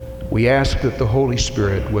We ask that the Holy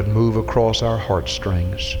Spirit would move across our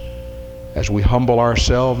heartstrings as we humble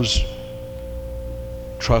ourselves,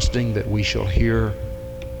 trusting that we shall hear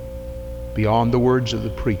beyond the words of the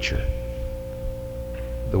preacher,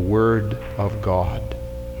 the Word of God.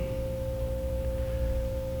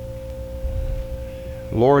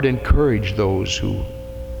 Lord, encourage those who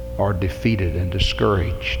are defeated and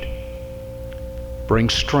discouraged. Bring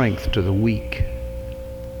strength to the weak.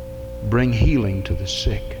 Bring healing to the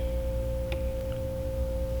sick.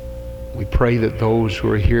 We pray that those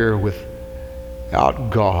who are here without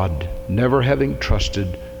God, never having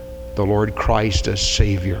trusted the Lord Christ as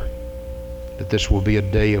Savior, that this will be a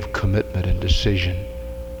day of commitment and decision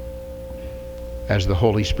as the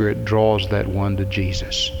Holy Spirit draws that one to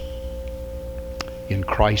Jesus. In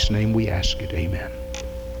Christ's name we ask it. Amen.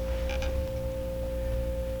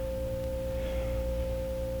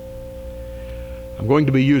 I'm going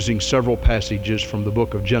to be using several passages from the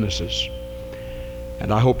book of Genesis,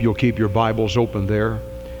 and I hope you'll keep your Bibles open there.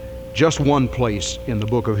 Just one place in the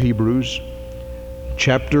book of Hebrews,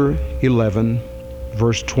 chapter 11,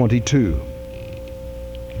 verse 22.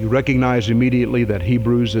 You recognize immediately that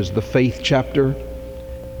Hebrews is the faith chapter.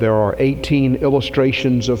 There are 18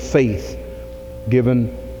 illustrations of faith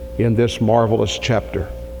given in this marvelous chapter.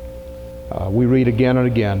 We read again and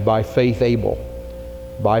again, by faith Abel,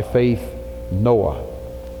 by faith Noah,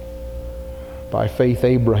 by faith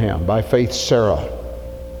Abraham, by faith Sarah,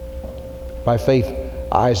 by faith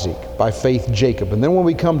Isaac, by faith Jacob. And then when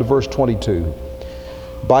we come to verse 22,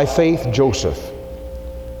 by faith Joseph,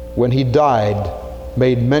 when he died,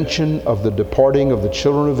 made mention of the departing of the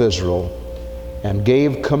children of Israel and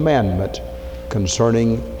gave commandment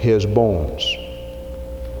concerning his bones.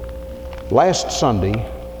 Last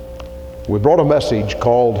Sunday, we brought a message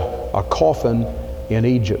called A Coffin in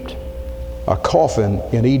Egypt. A coffin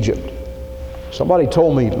in Egypt. Somebody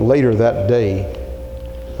told me later that day,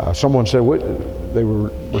 someone said, they were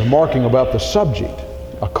remarking about the subject,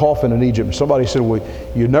 a coffin in Egypt. Somebody said, well,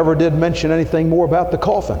 you never did mention anything more about the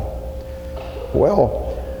coffin.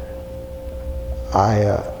 Well,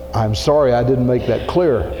 I'm sorry I didn't make that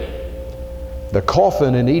clear. The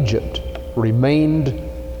coffin in Egypt remained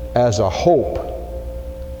as a hope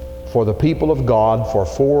for the people of God for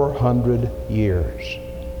 400 years.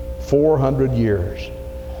 400 years.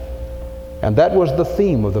 And that was the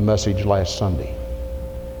theme of the message last Sunday.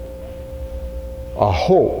 A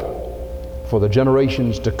hope for the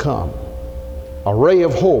generations to come. A ray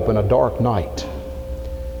of hope in a dark night.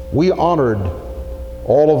 We honored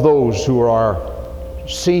all of those who are our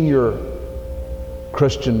senior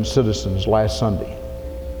Christian citizens last Sunday.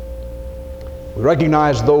 We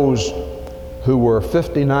recognized those who were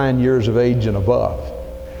 59 years of age and above.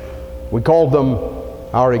 We called them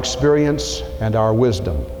our experience and our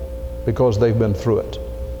wisdom because they've been through it.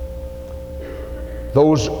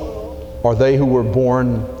 Those are they who were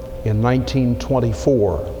born in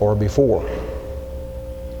 1924 or before.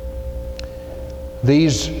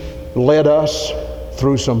 These led us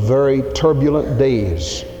through some very turbulent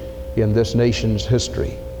days in this nation's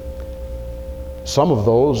history. Some of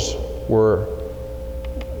those were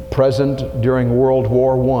present during World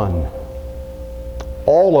War I.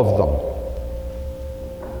 All of them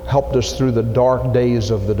helped us through the dark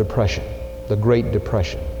days of the Depression, the Great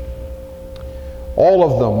Depression. All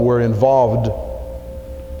of them were involved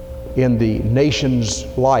in the nation's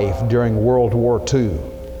life during World War II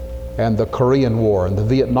and the Korean War and the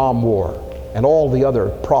Vietnam War and all the other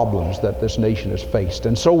problems that this nation has faced.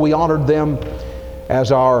 And so we honored them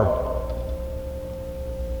as our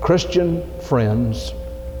Christian friends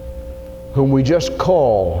whom we just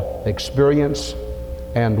call experience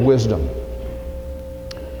and wisdom.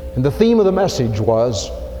 And the theme of the message was,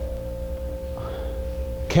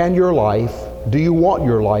 do you want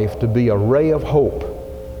your life to be a ray of hope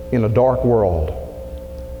in a dark world?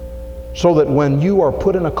 So that when you are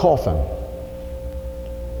put in a coffin,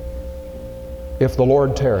 if the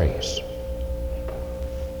Lord tarries,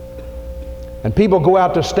 and people go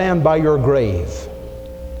out to stand by your grave,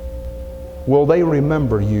 will they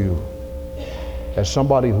remember you as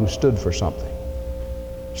somebody who stood for something?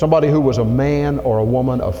 Somebody who was a man or a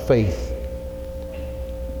woman of faith.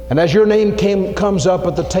 And as your name comes up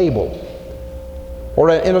at the table, or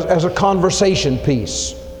as a conversation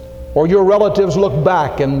piece, or your relatives look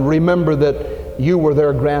back and remember that you were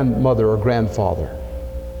their grandmother or grandfather,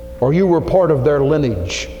 or you were part of their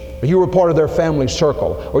lineage, or you were part of their family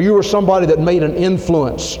circle, or you were somebody that made an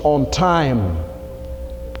influence on time,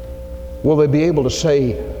 will they be able to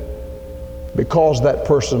say, because that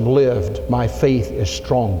person lived, my faith is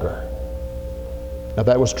stronger? Now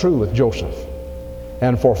that was true with Joseph.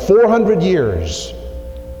 And for 400 years,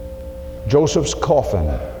 Joseph's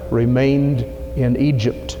coffin remained in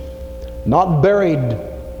Egypt, not buried,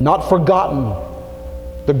 not forgotten.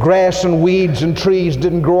 The grass and weeds and trees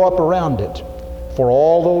didn't grow up around it. For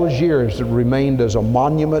all those years, it remained as a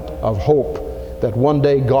monument of hope that one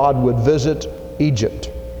day God would visit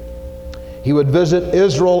Egypt. He would visit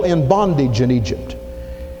Israel in bondage in Egypt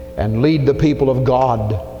and lead the people of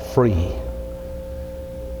God free.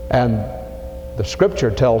 And the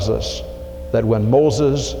scripture tells us that when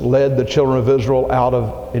Moses led the children of Israel out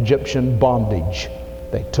of Egyptian bondage,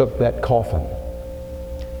 they took that coffin.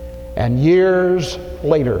 And years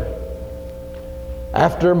later,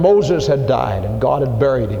 after Moses had died and God had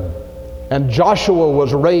buried him, and Joshua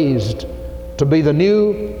was raised to be the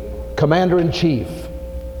new commander-in-chief,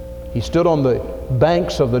 he stood on the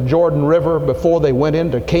banks of the Jordan River before they went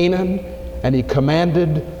into Canaan, and he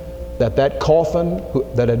commanded that that coffin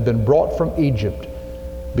that had been brought from Egypt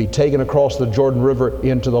be taken across the Jordan River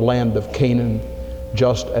into the land of Canaan,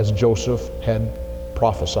 just as Joseph had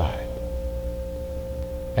prophesied.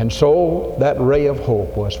 And so that ray of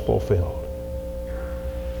hope was fulfilled.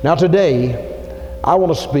 Now today, I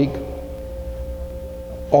want to speak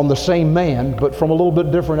on the same man, but from a little bit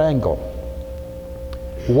different angle.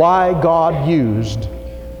 Why God used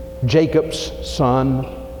Jacob's son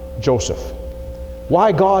Joseph.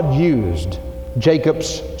 Why God used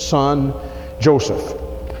Jacob's son Joseph.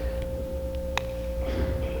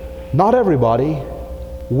 Not everybody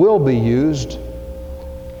will be used,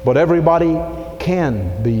 but everybody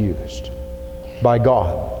can be used by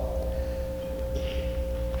God.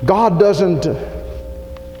 God doesn't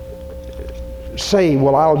say,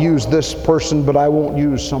 well, I'll use this person, but I won't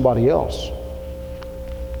use somebody else.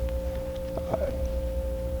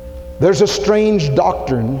 There's a strange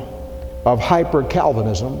doctrine of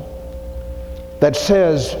hyper-Calvinism that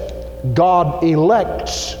says God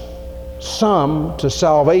elects some to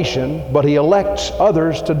salvation, but He elects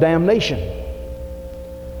others to damnation.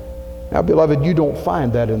 Now, beloved, you don't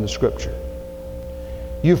find that in the Scripture.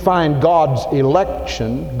 You find God's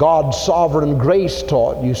election, God's sovereign grace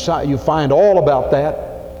taught. You find all about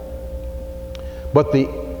that. But the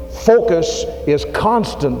focus is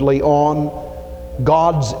constantly on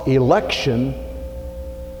God's election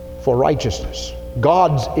for righteousness,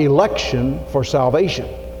 God's election for salvation.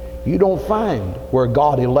 You don't find where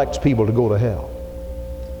God elects people to go to hell.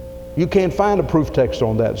 You can't find a proof text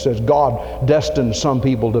on that says God destined some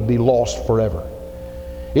people to be lost forever.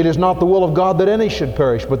 It is not the will of God that any should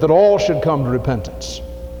perish, but that all should come to repentance.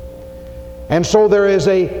 And so this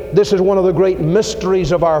is one of the great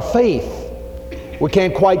mysteries of our faith. We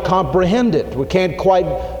can't quite comprehend it. We can't quite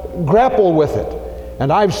grapple with it.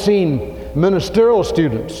 And I've seen ministerial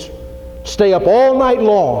students stay up all night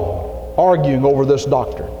long arguing over this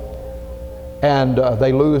doctrine. And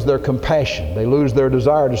they lose their compassion. They lose their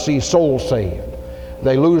desire to see souls saved.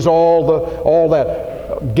 They lose all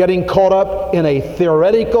that, getting caught up in a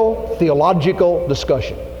theological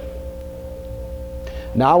discussion.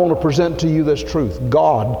 Now I want to present to you this truth.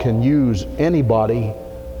 God can use anybody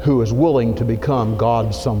who is willing to become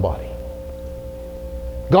God's somebody.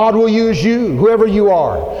 God will use you, whoever you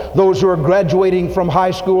are. Those who are graduating from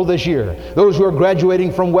high school this year, those who are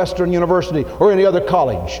graduating from Western University or any other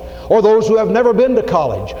college, or those who have never been to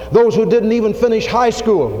college, those who didn't even finish high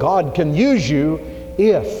school. God can use you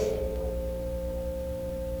if.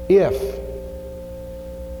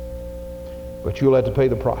 But you'll have to pay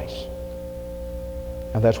the price.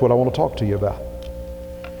 And that's what I want to talk to you about.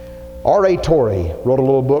 R.A. Torrey wrote a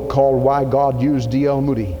little book called Why God Used D.L.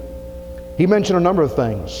 Moody. He mentioned a number of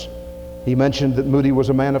things. He mentioned that Moody was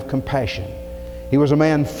a man of compassion. He was a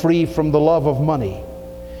man free from the love of money.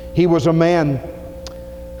 He was a man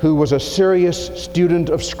who was a serious student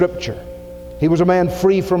of Scripture. He was a man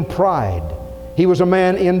free from pride. He was a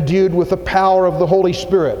man endued with the power of the Holy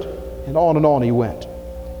Spirit. And on he went.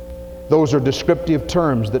 Those are descriptive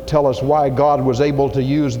terms that tell us why God was able to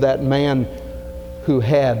use that man who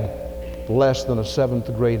had less than a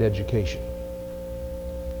 7th grade education.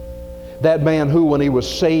 That man who, when he was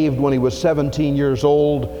saved, when he was 17 years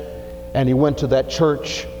old, and he went to that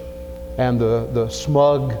church, and the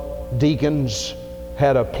smug deacons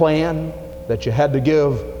had a plan that you had to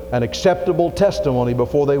give an acceptable testimony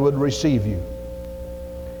before they would receive you.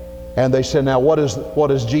 And they said, now what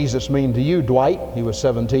does Jesus mean to you, Dwight? He was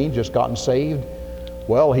 17, just gotten saved.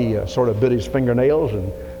 Well, he sort of bit his fingernails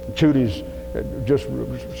and chewed just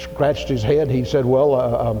scratched his head. He said,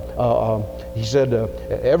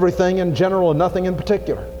 everything in general and nothing in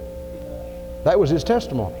particular. That was his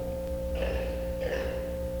testimony.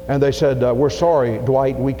 And they said, we're sorry,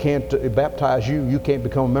 Dwight, we can't baptize you. You can't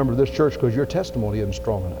become a member of this church because your testimony isn't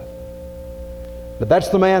strong enough. But that's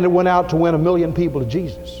the man that went out to win 1 million people to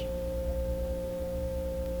Jesus.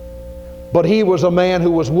 But he was a man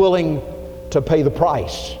who was willing to pay the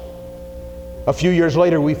price. A few years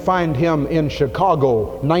later, we find him in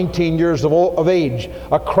Chicago, 19 years of age,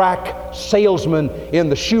 a crack salesman in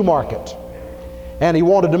the shoe market. And he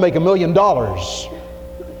wanted to make $1 million.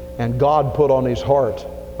 And God put on his heart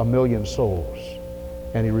 1 million souls.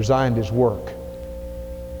 And he resigned his work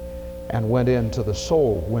and went into the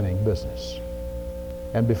soul-winning business.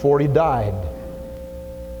 And before he died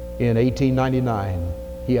in 1899,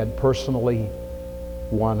 he had personally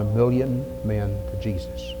won 1 million men to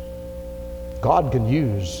Jesus. God can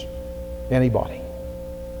use anybody.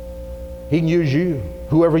 He can use you,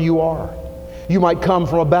 whoever you are. You might come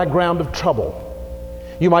from a background of trouble.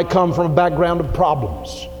 You might come from a background of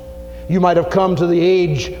problems. You might have come to the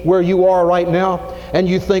age where you are right now, and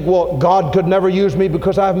you think, well, God could never use me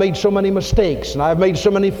because I've made so many mistakes, and I've made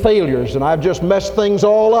so many failures, and I've just messed things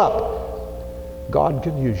all up. God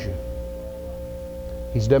can use you.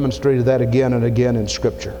 He's demonstrated that again and again in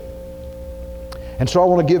Scripture. And so I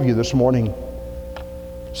want to give you this morning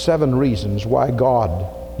 7 reasons why God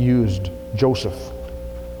used Joseph.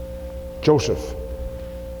 Joseph,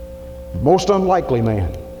 most unlikely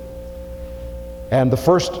man. And the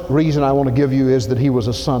first reason I want to give you is that he was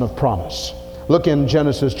a son of promise. Look in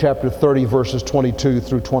Genesis chapter 30, verses 22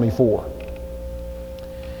 through 24.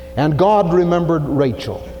 And God remembered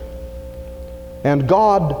Rachel, and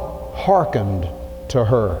God hearkened to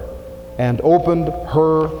her, and opened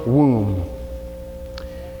her womb.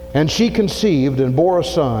 And she conceived and bore a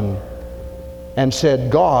son, and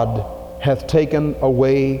said, God hath taken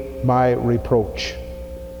away my reproach.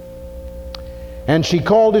 And she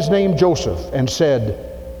called his name Joseph, and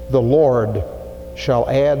said, the Lord shall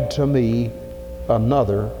add to me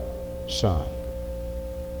another son.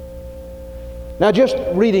 Now, just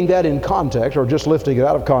reading that in context, or just lifting it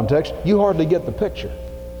out of context, you hardly get the picture.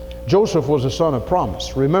 Joseph was a son of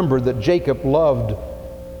promise. Remember that Jacob loved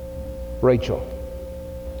Rachel.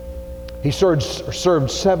 He served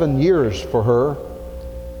 7 years for her,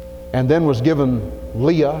 and then was given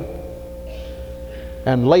Leah.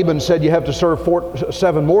 And Laban said, you have to serve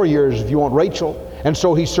 7 more years if you want Rachel. And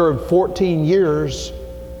so he served 14 years,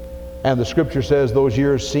 and the Scripture says those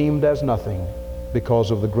years seemed as nothing because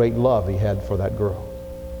of the great love he had for that girl.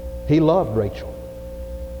 He loved Rachel.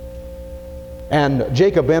 And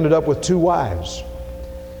Jacob ended up with 2 wives.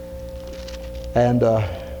 And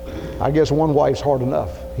I guess one wife's hard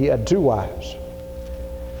enough. He had 2 wives.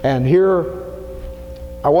 And here,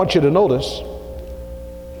 I want you to notice,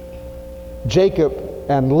 Jacob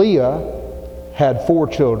and Leah had 4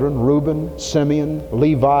 children, Reuben, Simeon,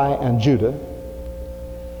 Levi, and Judah.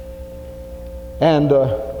 And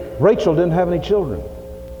Rachel didn't have any children.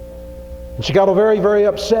 And she got very, very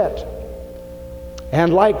upset.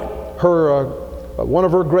 And like her, one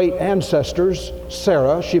of her great ancestors,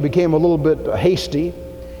 Sarah, she became a little bit hasty.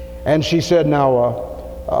 And she said, now,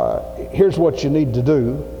 here's what you need to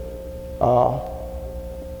do.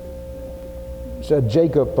 Said,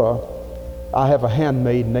 Jacob, I have a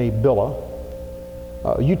handmaid named Bilhah.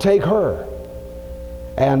 You take her,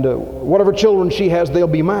 and whatever children she has, they'll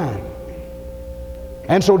be mine.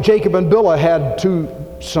 And so Jacob and Bilhah had 2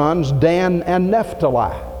 sons, Dan and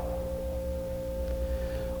Naphtali.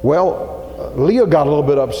 Well, Leah got a little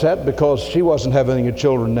bit upset because she wasn't having any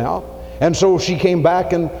children now. And so she came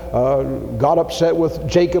back and got upset with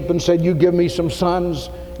Jacob and said, you give me some sons.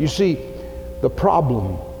 You see, the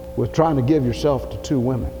problem with trying to give yourself to 2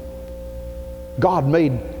 women,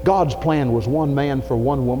 God's plan was 1 man for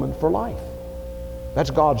 1 woman for life. That's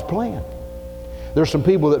God's plan. There's some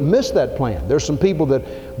people that miss that plan. There's some people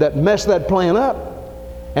that mess that plan up.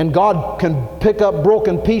 And God can pick up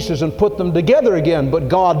broken pieces and put them together again. But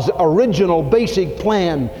God's original basic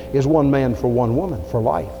plan is 1 man for 1 woman for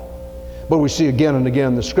life. But we see again and again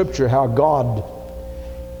in the Scripture how God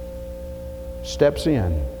steps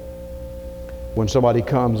in when somebody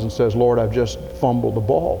comes and says, Lord, I've just fumbled the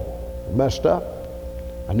ball, messed up.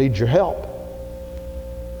 I need your help.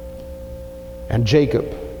 And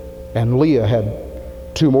Jacob and Leah had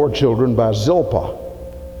 2 more children by Zilpah,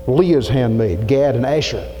 Leah's handmaid, Gad and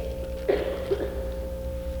Asher.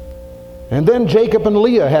 And then Jacob and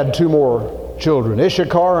Leah had 2 more children,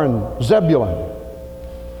 Issachar and Zebulun.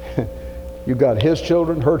 You got his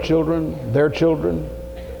children, her children, their children.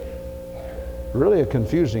 Really a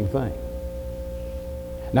confusing thing.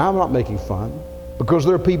 Now, I'm not making fun, because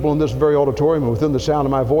there are people in this very auditorium and within the sound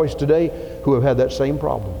of my voice today who have had that same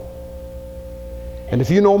problem. And if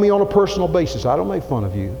you know me on a personal basis, I don't make fun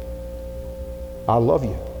of you. I love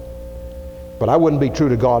you. But I wouldn't be true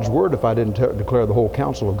to God's Word if I didn't declare the whole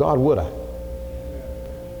counsel of God, would I?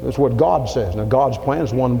 That's what God says. Now, God's plan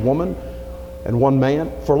is one woman and one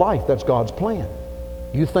man for life. That's God's plan.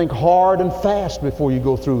 You think hard and fast before you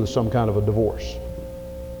go through with some kind of a divorce.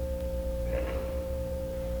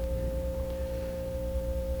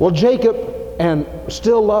 Well, Jacob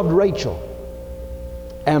still loved Rachel.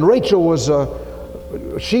 And Rachel was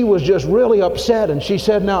just really upset, and she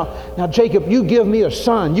said, now Jacob, you give me a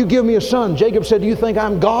son. You give me a son. Jacob said, do you think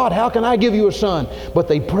I'm God? How can I give you a son? But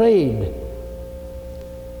they prayed.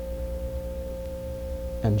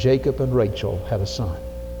 And Jacob and Rachel had a son.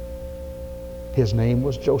 His name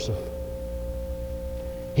was Joseph.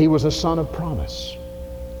 He was a son of promise.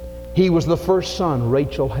 He was the first son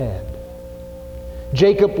Rachel had.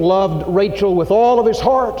 Jacob loved Rachel with all of his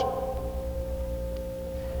heart.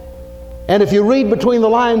 And if you read between the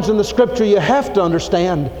lines in the Scripture, you have to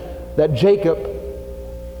understand that Jacob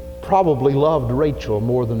probably loved Rachel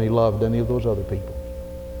more than he loved any of those other people.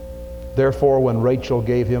 Therefore, when Rachel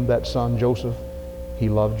gave him that son, Joseph, he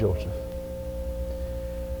loved Joseph.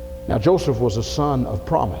 Now, Joseph was a son of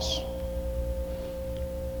promise.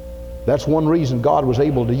 That's one reason God was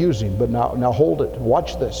able to use him. But now hold it.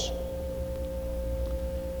 Watch this.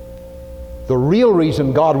 The real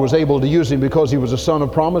reason God was able to use him because he was a son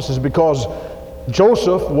of promise is because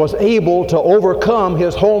Joseph was able to overcome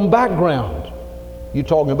his home background. You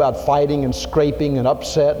talking about fighting and scraping and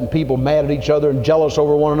upset and people mad at each other and jealous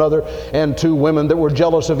over one another, and two women that were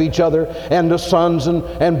jealous of each other, and the sons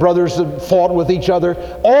and brothers that fought with each other.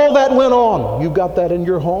 All that went on. You've got that in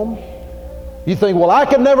your home? You think, well, I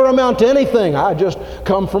could never amount to anything. I just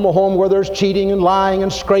come from a home where there's cheating and lying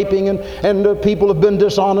and scraping and people have been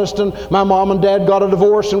dishonest, and my mom and dad got a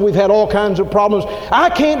divorce and we've had all kinds of problems. I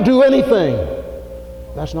can't do anything.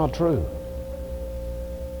 That's not true.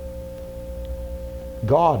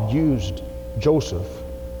 God used Joseph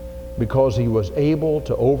because he was able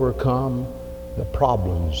to overcome the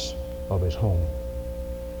problems of his home.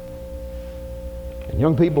 And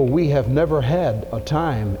young people, we have never had a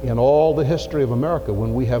time in all the history of America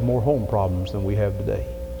when we have more home problems than we have today.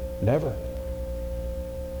 Never.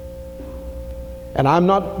 And I'm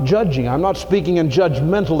not judging. I'm not speaking in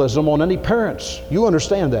judgmentalism on any parents. You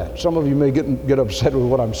understand that. Some of you may get upset with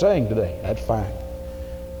what I'm saying today. That's fine.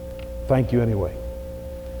 Thank you anyway.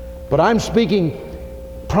 But I'm speaking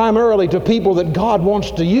primarily to people that God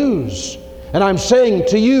wants to use. And I'm saying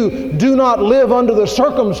to you, do not live under the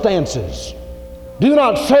circumstances. Do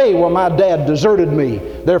not say, well, my dad deserted me,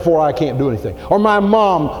 therefore I can't do anything. Or my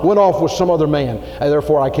mom went off with some other man, and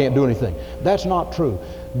therefore I can't do anything. That's not true.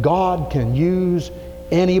 God can use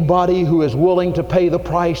anybody who is willing to pay the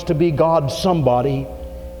price to be God's somebody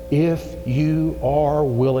if you are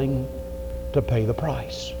willing to pay the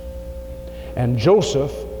price. And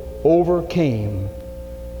Joseph overcame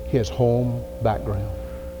his home background.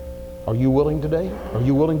 Are you willing today? Are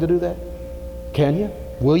you willing to do that? Can you?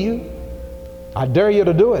 Will you? I dare you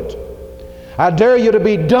to do it. I dare you to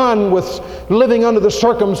be done with living under the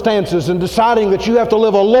circumstances and deciding that you have to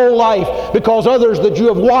live a low life because others that you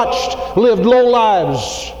have watched lived low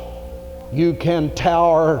lives. You can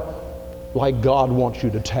tower like God wants you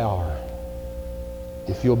to tower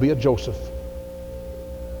if you'll be a Joseph.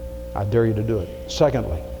 I dare you to do it.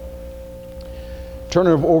 Secondly, turn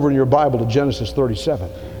over in your Bible to Genesis 37.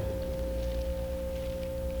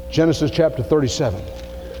 Genesis chapter 37.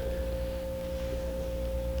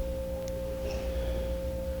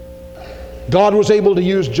 God was able to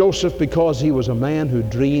use Joseph because he was a man who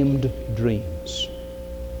dreamed dreams.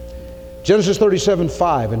 Genesis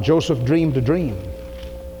 37:5, and Joseph dreamed a dream.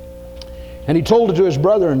 And he told it to his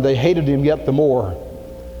brethren, and they hated him yet the more.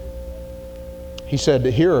 He said,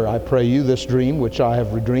 hear, I pray you, this dream which I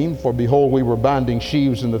have dreamed. For behold, we were binding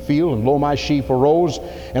sheaves in the field, and lo, my sheaf arose,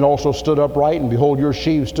 and also stood upright, and behold, your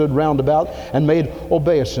sheaves stood round about, and made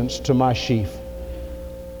obeisance to my sheaf.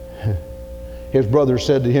 His brothers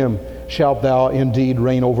said to him, shalt thou indeed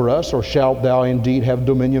reign over us, or shalt thou indeed have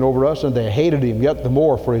dominion over us? And they hated him yet the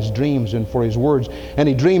more for his dreams and for his words. And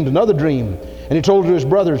he dreamed another dream. And he told to his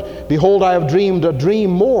brothers, behold, I have dreamed a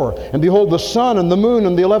dream more. And behold, the sun and the moon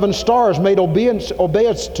and the 11 stars made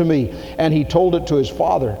obeisance to me. And he told it to his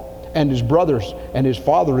father and his brothers. And his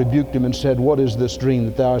father rebuked him and said, what is this dream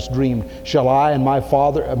that thou hast dreamed? Shall I and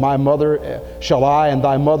my mother, shall I and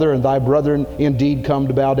thy mother and thy brethren indeed come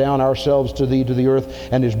to bow down ourselves to thee to the earth?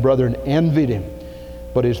 And his brethren envied him.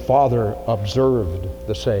 But his father observed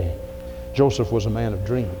the saying. Joseph was a man of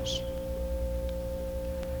dreams.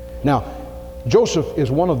 Now, Joseph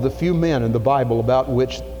is one of the few men in the Bible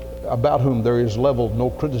about whom there is leveled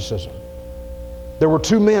no criticism. There were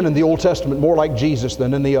two men in the Old Testament more like Jesus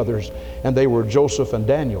than any others, and they were Joseph and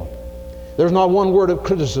Daniel. There's not one word of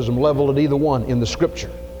criticism leveled at either one in the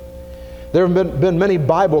Scripture. There have been many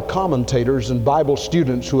Bible commentators and Bible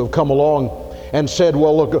students who have come along and said,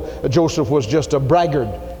 well, look, Joseph was just a braggart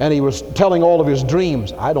and he was telling all of his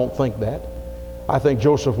dreams. I don't think that. I think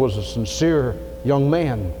Joseph was a sincere young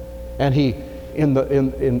man, and he, in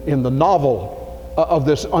the novel of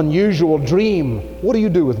this unusual dream, what do you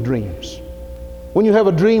do with dreams? When you have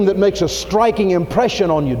a dream that makes a striking impression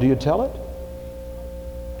on you, do you tell it?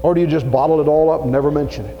 Or do you just bottle it all up and never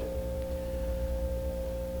mention it?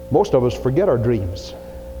 Most of us forget our dreams.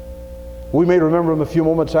 We may remember them a few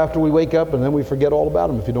moments after we wake up, and then we forget all about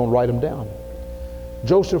them if you don't write them down.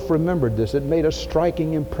 Joseph remembered this. It made a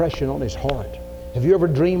striking impression on his heart. Have you ever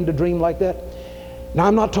dreamed a dream like that? Now,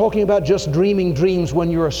 I'm not talking about just dreaming dreams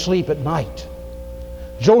when you're asleep at night.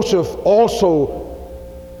 Joseph also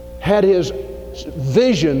had his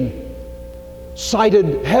vision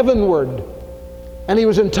sighted heavenward, and he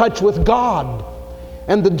was in touch with God.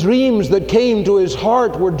 And the dreams that came to his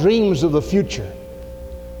heart were dreams of the future.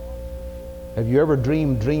 Have you ever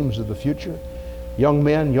dreamed dreams of the future? Young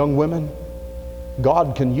men, young women,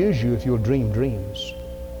 God can use you if you'll dream dreams.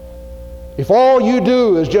 If all you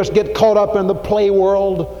do is just get caught up in the play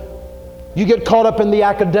world, you get caught up in the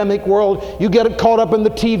academic world, you get caught up in the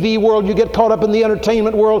TV world, you get caught up in the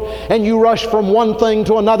entertainment world, and you rush from one thing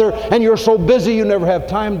to another, and you're so busy you never have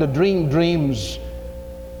time to dream dreams,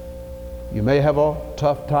 you may have a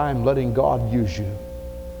tough time letting God use you.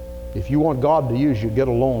 If you want God to use you, get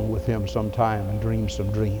alone with Him sometime and dream some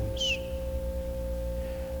dreams.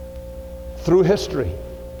 Through history,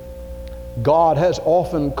 God has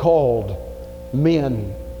often called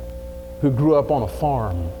men who grew up on a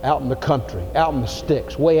farm, out in the country, out in the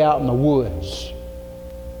sticks, way out in the woods.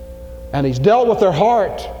 And He's dealt with their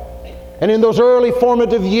heart. And in those early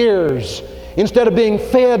formative years, instead of being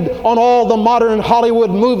fed on all the modern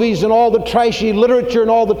Hollywood movies and all the trashy literature and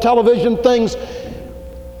all the television things,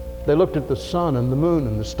 they looked at the sun and the moon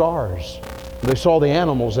and the stars. They saw the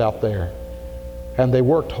animals out there, and they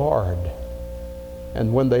worked hard.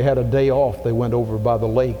 And when they had a day off, they went over by the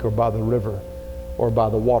lake or by the river or by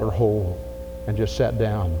the water hole and just sat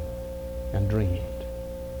down and dreamed.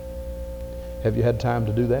 Have you had time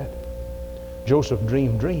to do that? Joseph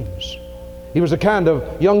dreamed dreams. He was the kind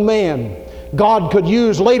of young man God could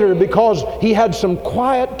use later because he had some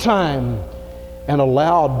quiet time and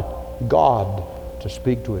allowed God to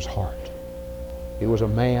speak to his heart. He was a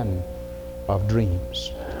man of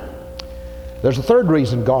dreams. There's a third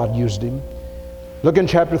reason God used him. Look in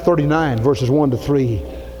chapter 39, verses 1 to 3.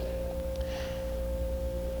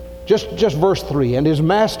 Just verse 3. And his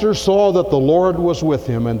master saw that the Lord was with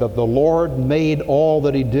him, and that the Lord made all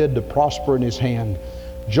that he did to prosper in his hand.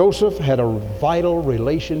 Joseph had a vital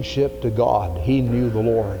relationship to God. He knew the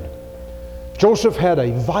Lord. Joseph had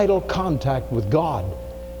a vital contact with God.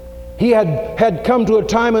 He had come to a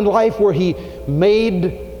time in life where he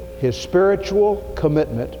made his spiritual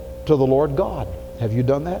commitment to the Lord God. Have you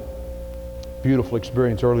done that? Beautiful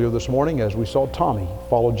experience earlier this morning as we saw Tommy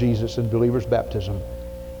follow Jesus in believer's baptism.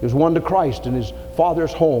 He was won to Christ in his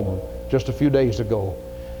father's home just a few days ago.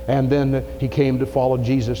 And then he came to follow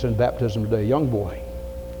Jesus in baptism today. Young boy.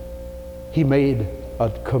 He made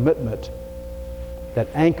a commitment that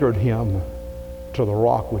anchored him to the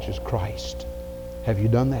rock, which is Christ. Have you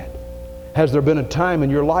done that? Has there been a time in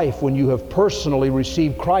your life when you have personally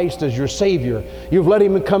received Christ as your Savior? You've let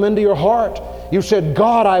Him come into your heart. You've said,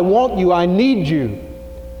 God, I want you. I need you.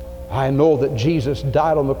 I know that Jesus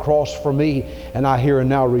died on the cross for me, and I here and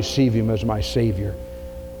now receive Him as my Savior.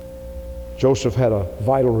 Joseph had a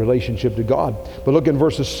vital relationship to God. But look in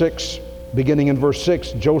verses 6, beginning in verse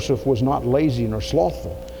 6, Joseph was not lazy nor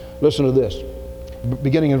slothful. Listen to this.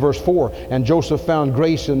 Beginning in verse 4, and Joseph found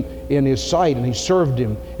grace in his sight, and he served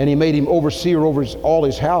him, and he made him overseer over all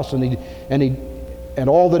his house, and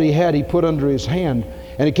all that he had he put under his hand.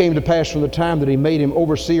 And it came to pass from the time that he made him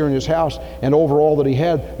overseer in his house and over all that he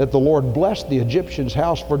had, that the Lord blessed the Egyptian's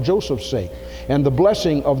house for Joseph's sake. And the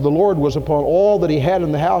blessing of the Lord was upon all that he had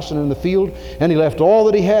in the house and in the field. And he left all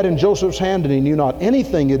that he had in Joseph's hand, and he knew not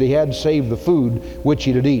anything that he had save the food which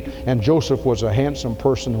he did eat. And Joseph was a handsome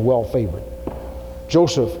person and well favored.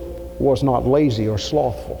 Joseph was not lazy or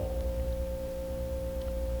slothful.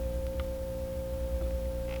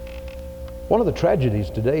 One of the tragedies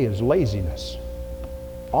today is laziness.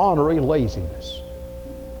 Honorary laziness.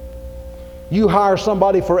 You hire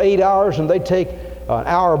somebody for 8 hours and they take an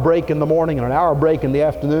hour break in the morning and an hour break in the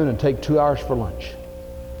afternoon and take 2 hours for lunch.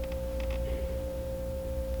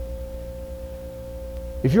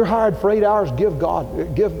 If you're hired for 8 hours,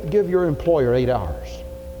 give your employer 8 hours.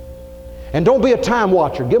 And don't be a time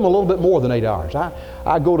watcher. Give them a little bit more than 8 hours.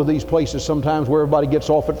 I go to these places sometimes where everybody gets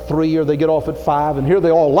off at 3 or they get off at 5, and here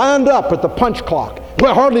they all lined up at the punch clock.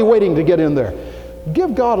 We're hardly waiting to get in there.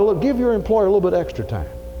 Give your employer a little bit extra time.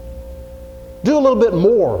 Do a little bit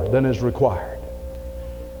more than is required.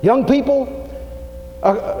 Young people,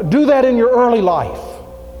 do that in your early life.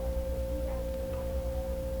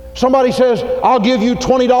 Somebody says, I'll give you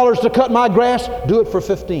 $20 to cut my grass. Do it for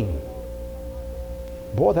 $15.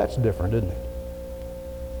 Boy, that's different, isn't it?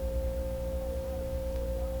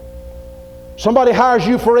 Somebody hires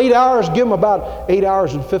you for 8 hours, give them about 8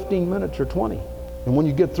 hours and 15 minutes or 20. And when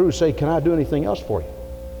you get through, say, can I do anything else for you?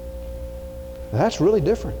 Now, that's really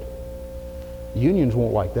different. Unions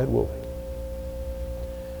won't like that, will they?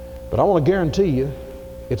 But I want to guarantee you,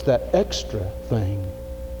 it's that extra thing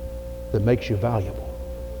that makes you valuable.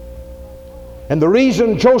 And the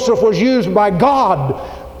reason Joseph was used by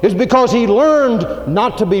God is because he learned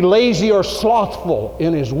not to be lazy or slothful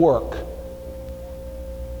in his work.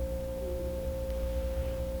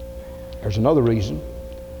 There's another reason.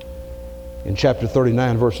 In chapter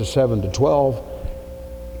 39, verses 7 to 12,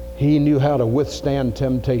 he knew how to withstand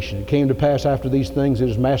temptation. It came to pass after these things that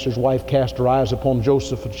his master's wife cast her eyes upon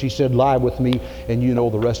Joseph, and she said, lie with me. And you know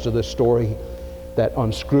the rest of this story. That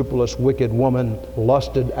unscrupulous, wicked woman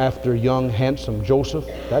lusted after young, handsome Joseph.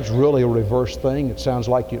 That's really a reverse thing. It sounds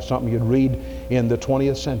like something you'd read in the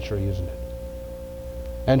 20th century, isn't it?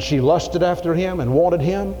 And she lusted after him and wanted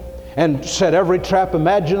him and set every trap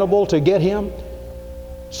imaginable to get him.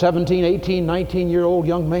 17, 18, 19-year-old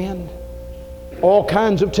young man. All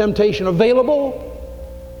kinds of temptation available.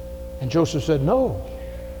 And Joseph said, no,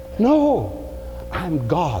 I'm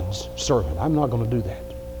God's servant. I'm not going to do that.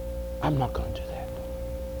 I'm not going to do that.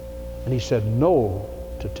 And he said no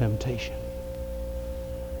to temptation.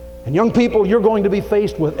 And young people, you're going to be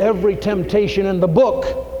faced with every temptation in the book.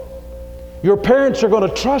 Your parents are going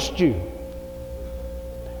to trust you.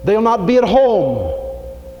 They'll not be at home.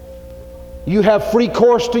 You have free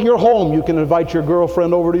course to your home. You can invite your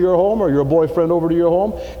girlfriend over to your home or your boyfriend over to your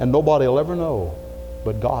home, and nobody will ever know.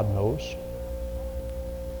 But God knows.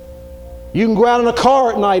 You can go out in a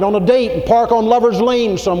car at night on a date and park on Lover's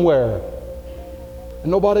Lane somewhere. And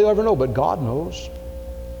nobody will ever know, but God knows.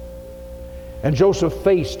 And Joseph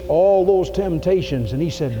faced all those temptations, and he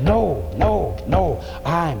said, no,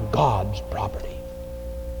 I'm God's property.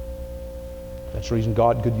 That's the reason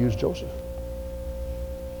God could use Joseph.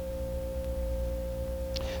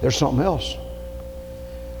 There's something else.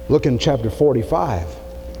 Look in chapter 45,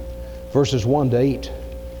 verses 1 to 8.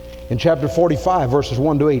 In chapter 45, verses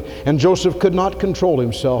 1 to 8, and Joseph could not control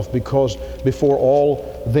himself because before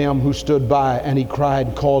all them who stood by, and he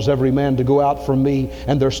cried, cause every man to go out from me,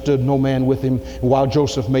 and there stood no man with him, while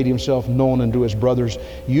Joseph made himself known unto his brothers.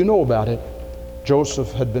 You know about it.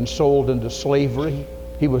 Joseph had been sold into slavery.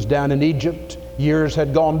 He was down in Egypt. Years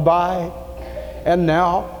had gone by, and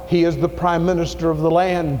now he is the prime minister of the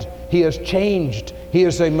land. He has changed. He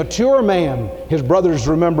is a mature man. His brothers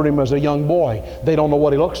remember him as a young boy. They don't know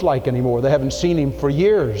what he looks like anymore. They haven't seen him for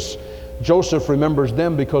years. Joseph remembers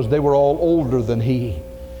them because they were all older than he.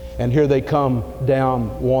 And here they come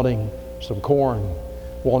down wanting some corn,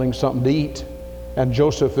 wanting something to eat. And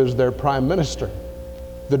Joseph is their prime minister.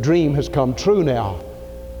 The dream has come true now.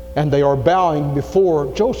 And they are bowing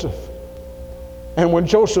before Joseph. And when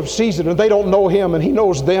Joseph sees it, and they don't know him and he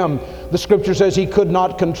knows them, the scripture says he could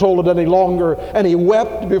not control it any longer, and he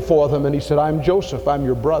wept before them, and he said, I'm Joseph, I'm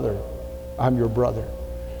your brother. I'm your brother.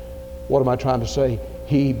 What am I trying to say?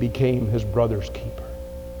 He became his brother's keeper.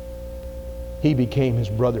 He became his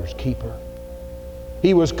brother's keeper.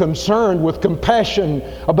 He was concerned with compassion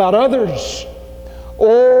about others.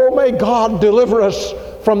 Oh, may God deliver us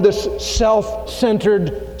from this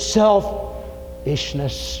self-centered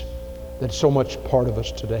selfishness that's so much part of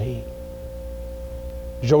us today.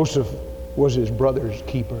 Joseph was his brother's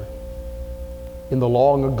keeper. In the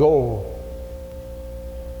long ago,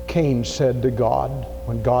 Cain said to God,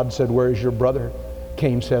 when God said, where is your brother?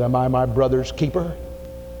 Cain said, am I my brother's keeper?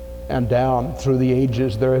 And down through the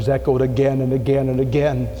ages there has echoed again and again and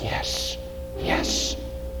again, yes,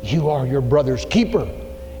 you are your brother's keeper.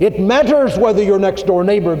 It matters whether your next door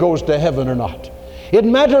neighbor goes to heaven or not. It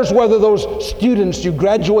matters whether those students you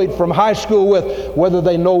graduate from high school with, whether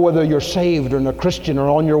they know whether you're saved or a Christian or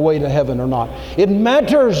on your way to heaven or not. It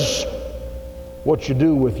matters what you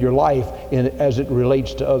do with your life as it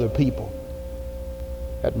relates to other people.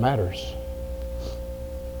 That matters.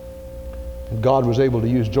 And God was able to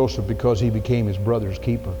use Joseph because he became his brother's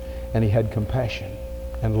keeper, and he had compassion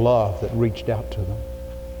and love that reached out to them.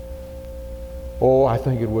 Oh, I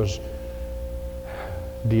think it was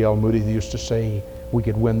D.L. Moody that used to say, We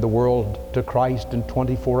could win the world to Christ in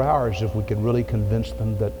 24 hours if we could really convince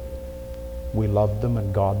them that we loved them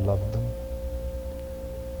and God loved them.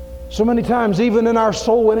 So many times, even in our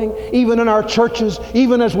soul winning, even in our churches,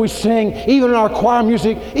 even as we sing, even in our choir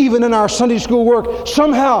music, even in our Sunday school work,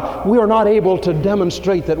 somehow we are not able to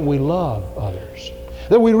demonstrate that we love others,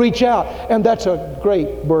 that we reach out, and that's a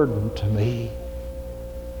great burden to me.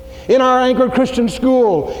 In our Anchored Christian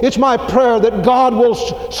School, it's my prayer that God will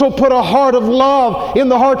so put a heart of love in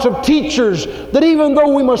the hearts of teachers that even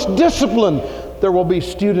though we must discipline, there will be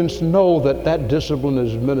students know that that discipline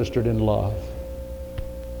is administered in love.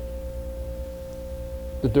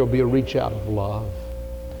 That there will be a reach out of love.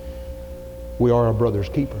 We are our brother's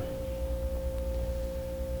keeper.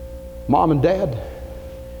 Mom and Dad,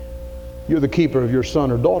 you're the keeper of your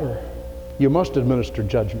son or daughter. You must administer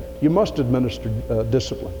judgment. You must administer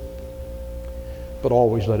discipline. But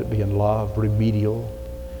always let it be in love, remedial,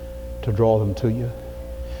 to draw them to you.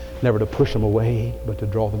 Never to push them away, but to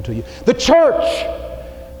draw them to you. The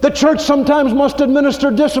church sometimes must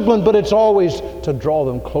administer discipline, but it's always to draw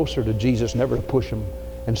them closer to Jesus, never to push them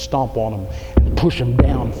and stomp on them and push them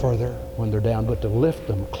down further when they're down, but to lift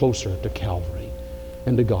them closer to Calvary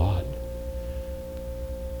and to God.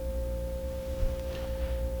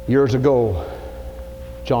 Years ago,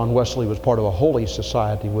 John Wesley was part of a holy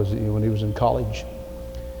society when he was in college.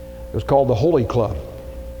 It was called the Holy Club.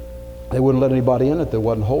 They wouldn't let anybody in it that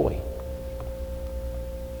wasn't holy.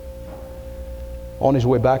 On his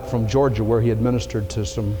way back from Georgia, where he had ministered to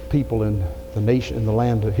some people in the nation, in the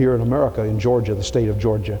land here in America, in Georgia, the state of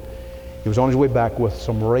Georgia, he was on his way back with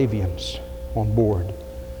some Moravians on board.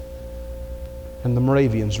 And the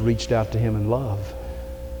Moravians reached out to him in love.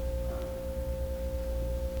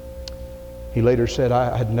 He later said,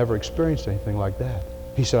 I had never experienced anything like that.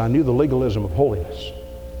 He said, I knew the legalism of holiness,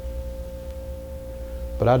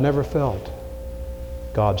 but I'd never felt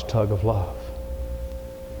God's tug of love.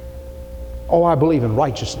 Oh, I believe in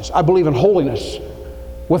righteousness. I believe in holiness.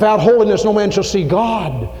 Without holiness, no man shall see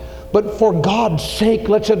God. But for God's sake,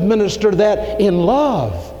 let's administer that in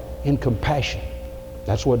love, in compassion.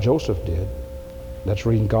 That's what Joseph did. That's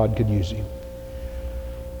where God could use him.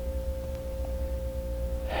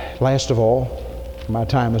 Last of all, my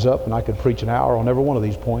time is up and I could preach an hour on every one of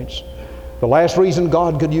these points. The last reason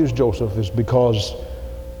God could use Joseph is because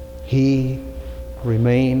he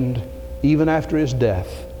remained, even after his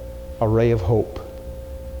death, a ray of hope.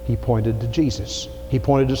 He pointed to Jesus. He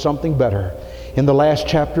pointed to something better. In the last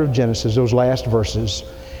chapter of Genesis, those last verses,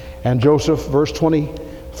 and Joseph, verse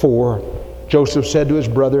 24, Joseph said to his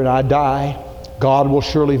brethren, I die. God will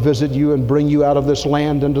surely visit you and bring you out of this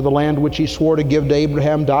land into the land which he swore to give to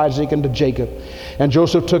Abraham, to Isaac, and to Jacob. And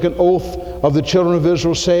Joseph took an oath of the children of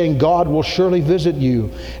Israel, saying, God will surely visit you,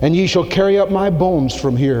 and ye shall carry up my bones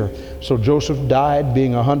from here. So Joseph died,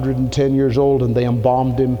 being 110 years old, and they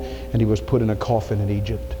embalmed him, and he was put in a coffin in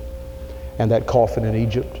Egypt. And that coffin in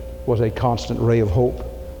Egypt was a constant ray of hope.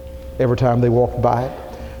 Every time they walked by it,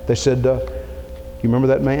 they said, you remember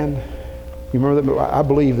that man? You remember that? I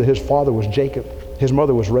believe that his father was Jacob. His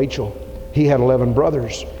mother was Rachel. He had 11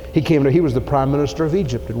 brothers. He was the prime minister of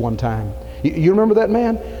Egypt at one time. You remember that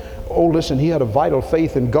man? Oh, listen, he had a vital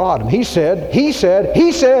faith in God. And he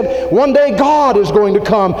said, one day God is going to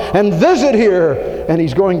come and visit here, and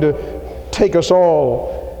he's going to take us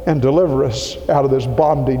all and deliver us out of this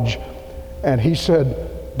bondage. And he said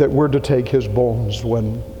that we're to take his bones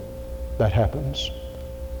when that happens.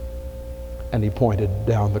 And he pointed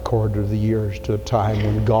down the corridor of the years to a time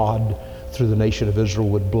when God, through the nation of Israel,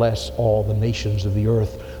 would bless all the nations of the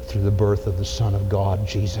earth through the birth of the Son of God,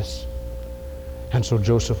 Jesus. And so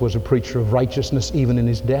Joseph was a preacher of righteousness even in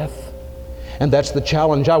his death. And that's the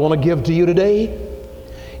challenge I want to give to you today.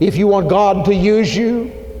 If you want God to use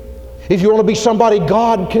you, if you want to be somebody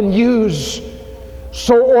God can use,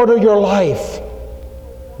 so order your life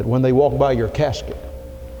that when they walk by your casket,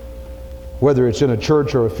 whether it's in a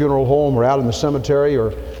church or a funeral home or out in the cemetery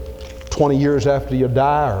or 20 years after you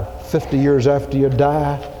die or 50 years after you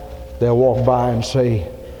die, they'll walk by and say,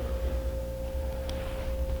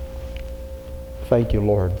 thank you,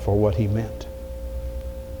 Lord, for what he meant.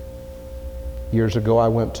 Years ago, I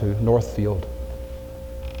went to Northfield.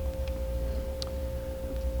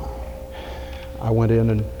 I went in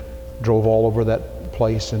and drove all over that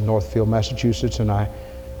place in Northfield, Massachusetts, and I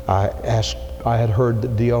had heard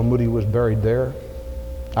that D.L. Moody was buried there.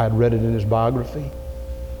 I had read it in his biography.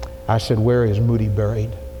 I said, where is Moody buried?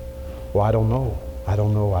 Well, I don't know.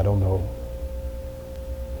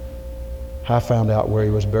 I found out where he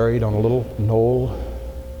was buried, on a little knoll,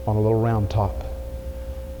 on a little round top.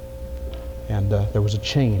 And there was a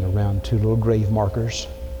chain around two little grave markers.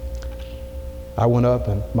 I went up,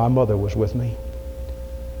 and my mother was with me.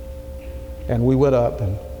 And we went up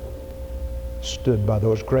and stood by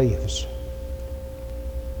those graves.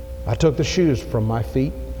 I took the shoes from my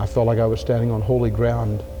feet. I felt like I was standing on holy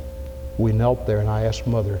ground. We knelt there, and I asked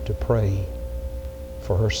Mother to pray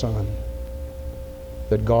for her son,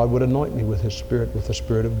 that God would anoint me with His Spirit, with the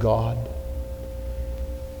Spirit of God.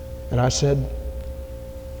 And I said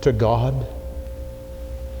to God,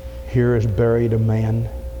 here is buried a man.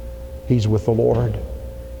 He's with the Lord.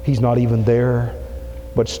 He's not even there,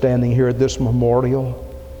 but standing here at this memorial,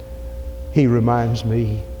 he reminds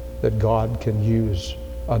me that God can use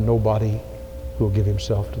a nobody who will give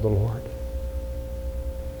himself to the Lord.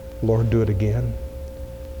 Lord, do it again.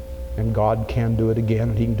 And God can do it again,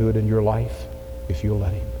 and He can do it in your life if you'll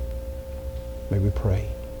let Him. May we pray.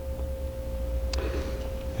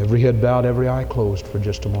 Every head bowed, every eye closed for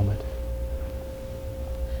just a moment.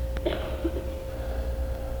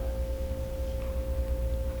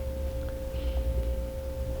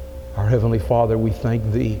 Our Heavenly Father, we thank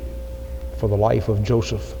Thee for the life of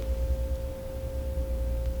Joseph.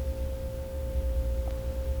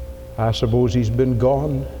 I suppose he's been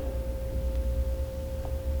gone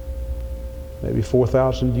maybe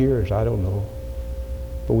 4,000 years, I don't know.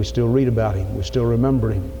 But we still read about him. We still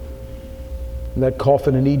remember him. And that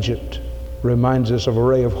coffin in Egypt reminds us of a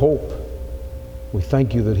ray of hope. We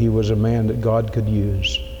thank You that he was a man that God could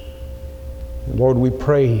use. And Lord, we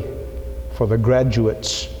pray for the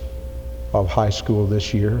graduates of high school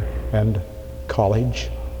this year and college,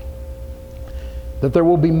 that there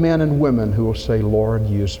will be men and women who will say, Lord,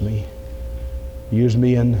 use me. Use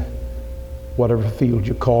me in whatever field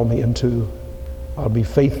You call me into. I'll be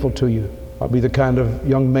faithful to You. I'll be the kind of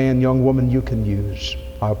young man, young woman You can use.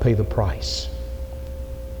 I'll pay the price.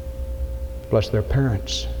 Bless their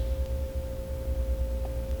parents.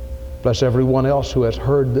 Bless everyone else who has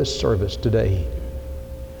heard this service today.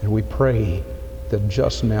 And we pray that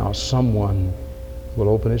just now someone will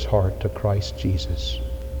open his heart to Christ Jesus.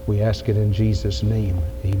 We ask it in Jesus' name.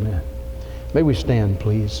 Amen. May we stand,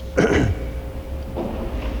 please.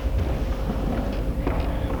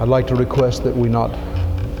 I'd like to request that we not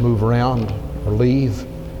move around or leave.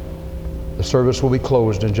 The service will be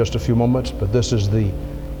closed in just a few moments, but this is the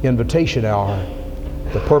invitation hour,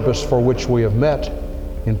 the purpose for which we have met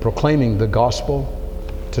in proclaiming the gospel,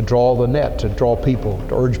 to draw the net, to draw people,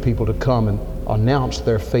 to urge people to come and announce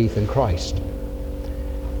their faith in Christ.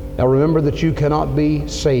 Now remember that you cannot be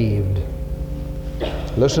saved.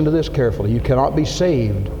 Listen to this carefully. You cannot be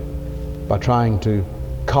saved by trying to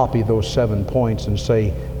copy those 7 points and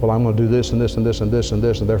say, well, I'm going to do this and this and this and this and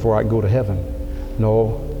this, and therefore I can go to heaven.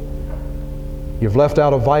 No. You've left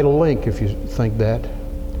out a vital link if you think that.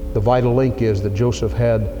 The vital link is that Joseph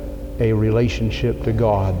had a relationship to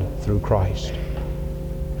God through Christ.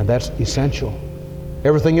 And that's essential.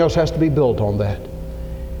 Everything else has to be built on that.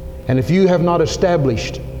 And if you have not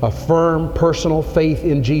established a firm personal faith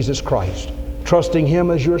in Jesus Christ, trusting Him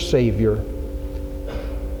as your Savior,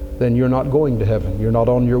 then you're not going to heaven. You're not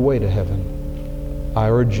on your way to heaven. I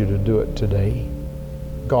urge you to do it today.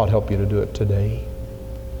 God help you to do it today.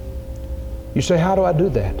 You say, how do I do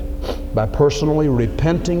that? By personally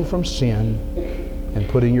repenting from sin and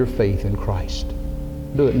putting your faith in Christ.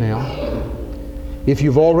 Do it now. If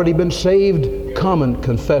you've already been saved, come and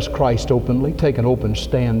confess Christ openly. Take an open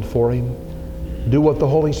stand for Him. Do what the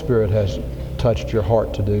Holy Spirit has touched your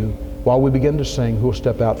heart to do. While we begin to sing, who'll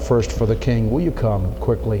step out first for the King? Will you come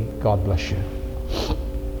quickly? God bless you.